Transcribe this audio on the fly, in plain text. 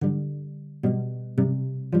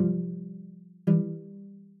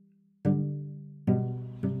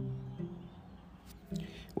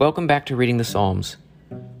Welcome back to Reading the Psalms.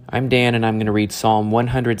 I'm Dan, and I'm going to read Psalm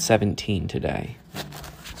 117 today.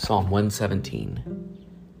 Psalm 117.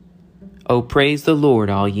 O praise the Lord,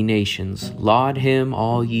 all ye nations. Laud him,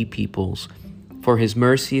 all ye peoples. For his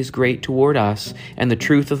mercy is great toward us, and the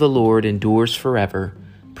truth of the Lord endures forever.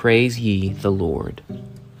 Praise ye the Lord.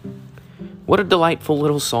 What a delightful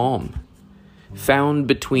little psalm. Found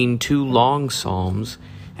between two long psalms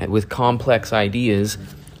with complex ideas,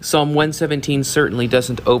 Psalm 117 certainly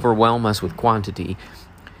doesn't overwhelm us with quantity,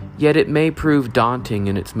 yet it may prove daunting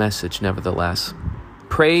in its message nevertheless.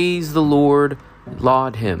 Praise the Lord,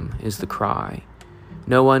 laud him, is the cry.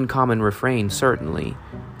 No uncommon refrain, certainly.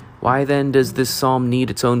 Why then does this psalm need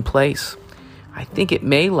its own place? I think it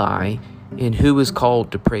may lie in who is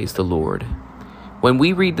called to praise the Lord. When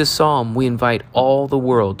we read the psalm, we invite all the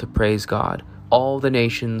world to praise God, all the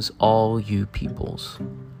nations, all you peoples.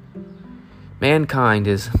 Mankind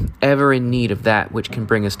is ever in need of that which can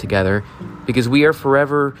bring us together, because we are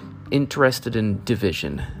forever interested in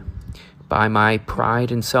division. By my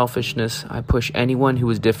pride and selfishness, I push anyone who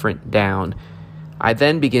is different down. I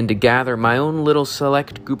then begin to gather my own little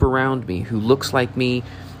select group around me who looks like me,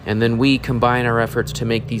 and then we combine our efforts to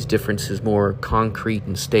make these differences more concrete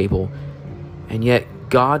and stable. And yet,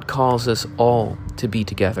 God calls us all to be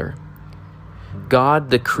together.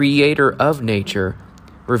 God, the creator of nature,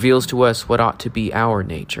 reveals to us what ought to be our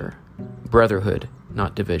nature, brotherhood,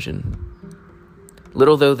 not division.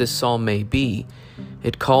 Little though this psalm may be,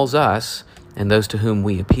 it calls us, and those to whom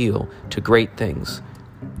we appeal, to great things.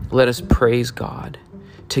 Let us praise God.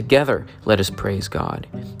 Together, let us praise God.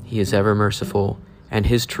 He is ever merciful, and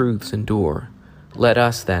his truths endure. Let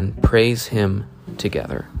us then praise him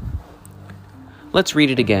together. Let's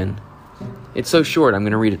read it again. It's so short, I'm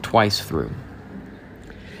going to read it twice through.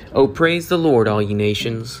 O praise the Lord, all ye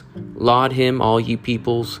nations. Laud him, all ye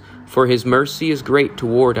peoples. For his mercy is great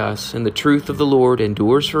toward us, and the truth of the Lord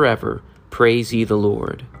endures forever. Praise ye the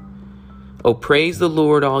Lord. O praise the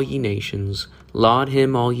Lord, all ye nations. Laud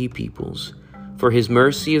him, all ye peoples. For his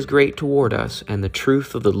mercy is great toward us, and the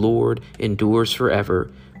truth of the Lord endures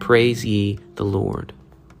forever. Praise ye the Lord.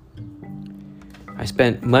 I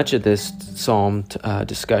spent much of this psalm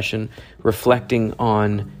discussion reflecting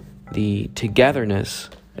on the togetherness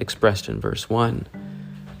expressed in verse 1,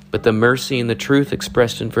 but the mercy and the truth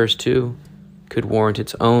expressed in verse 2 could warrant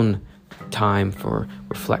its own time for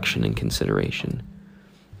reflection and consideration.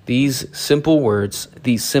 These simple words,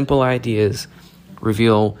 these simple ideas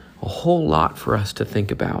reveal a whole lot for us to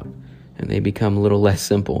think about, and they become a little less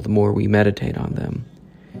simple the more we meditate on them.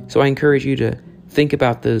 So I encourage you to think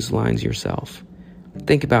about those lines yourself.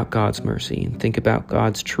 Think about God's mercy and think about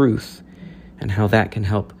God's truth and how that can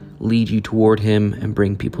help lead you toward him and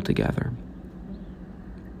bring people together.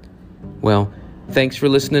 Well, thanks for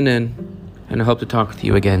listening in, and I hope to talk with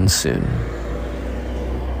you again soon.